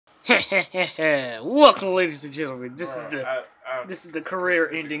Welcome, ladies and gentlemen. This is the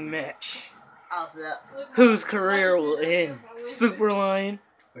career-ending match. Whose career will end, Superlion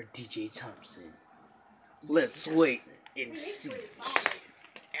or DJ Thompson? Let's wait and see.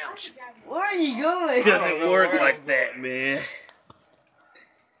 Ouch. Where are you going? Doesn't work like that, man.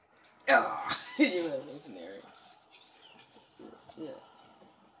 Yeah.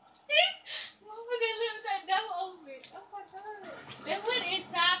 They went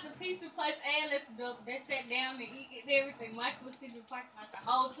inside the pizza place and left the door. They sat down and eat everything. Michael was sitting in the parking lot the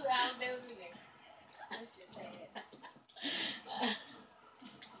whole 2 hours they were there. That's just sad.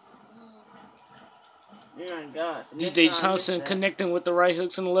 Oh my God. DJ Thompson connecting with the right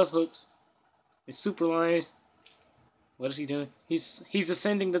hooks and the left hooks. It's Superlion. What is he doing? He's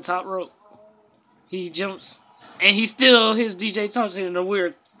ascending the top rope. He jumps, and he's still his DJ Thompson in a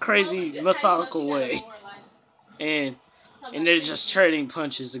weird, crazy, methodical way. And they're just trading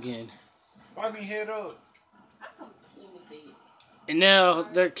punches again. Fight me head up. And now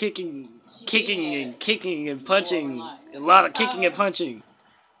they're kicking and punching. A lot of kicking and punching.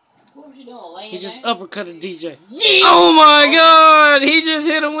 He just uppercutted DJ. Oh my God! He just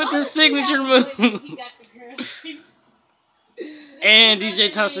hit him with the signature move. And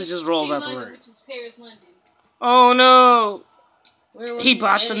DJ Thompson just rolls out the ring. Oh no! He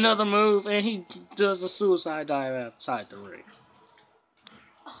botched another move, and he does a suicide dive outside the ring.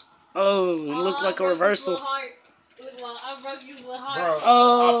 Oh, it looked like a reversal.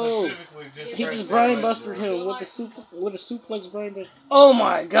 Oh, he just brainbusted him with a suplex brainbuster. Oh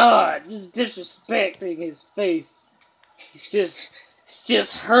my God, just disrespecting his face. It's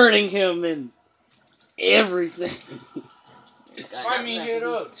just hurting him and everything. Fight me head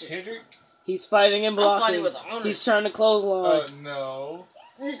up, Cedric. He's fighting and blocking. He's trying to clothesline. No.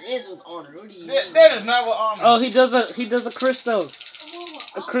 This is with honor. What do you mean? That is not with honor. Oh, he does a Cristo.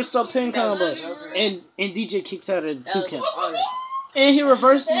 A Crystal pin combo. And DJ kicks out of 2 count. And he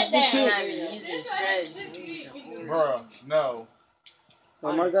reverses the kick. Bruh, no.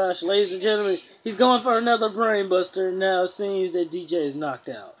 Oh my gosh, ladies and gentlemen, he's going for another brain buster. Now it seems that DJ is knocked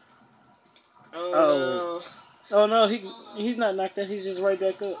out. Oh no, he's not knocked out, he's just right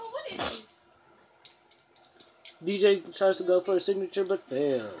back up. DJ tries to go for a signature but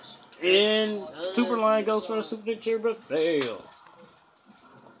fails. And Superlion goes for a signature but fails.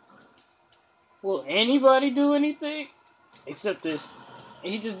 Will anybody do anything? Except this.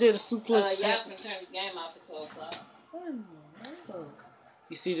 He just did a suplex. Y'all can turn this game off at 12 o'clock.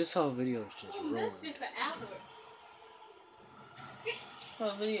 You see, this whole video is just rolling. That's just an hour.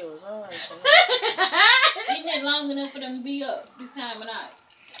 What video is alright? Isn't it long enough for them to be up this time of night?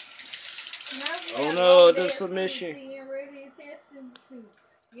 Oh no, the submission.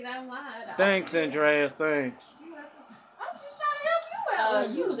 Thanks, Andrea, thanks. I'm just trying to help you out.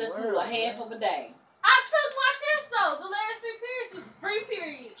 You was at school a half of a day. I took my test though. The last 3 periods was free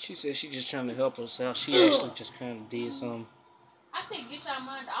periods. She said she just trying to help us out. She actually just kind of did something. I said get y'all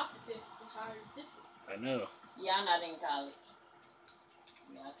mind off the test since y'all already took it. I know. Yeah, I'm not in college.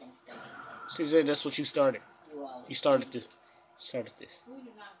 Yeah, I can't stay. She said that's what you started. You started this. We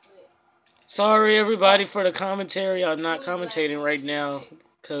do not quit. Sorry everybody for the commentary. I'm not commentating right now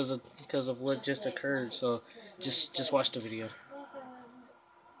because of what just occurred. So just watch the video.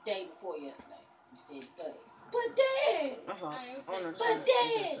 Day before yesterday, you said but Dad. But Dad. I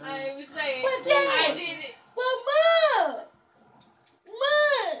ain't even saying. But Dad. I did it. But Mom.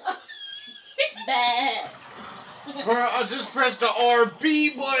 Bad. Bruh, I just pressed the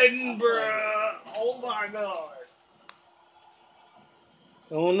RB button, bruh. Oh my God.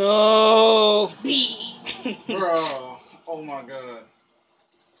 Oh no! Bruh. Oh my God.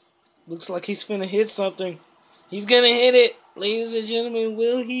 Looks like he's finna hit something. He's gonna hit it. Ladies and gentlemen,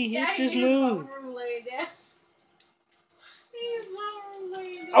 will he hit this move?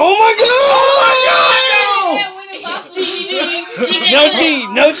 Oh my God! No cheat!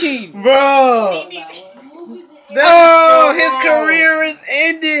 No cheat! Bro! Oh, his career is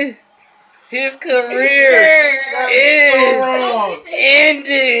ended. His career is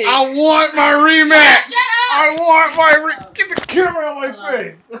ended. I want my rematch! I want my Get the camera on my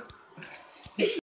face!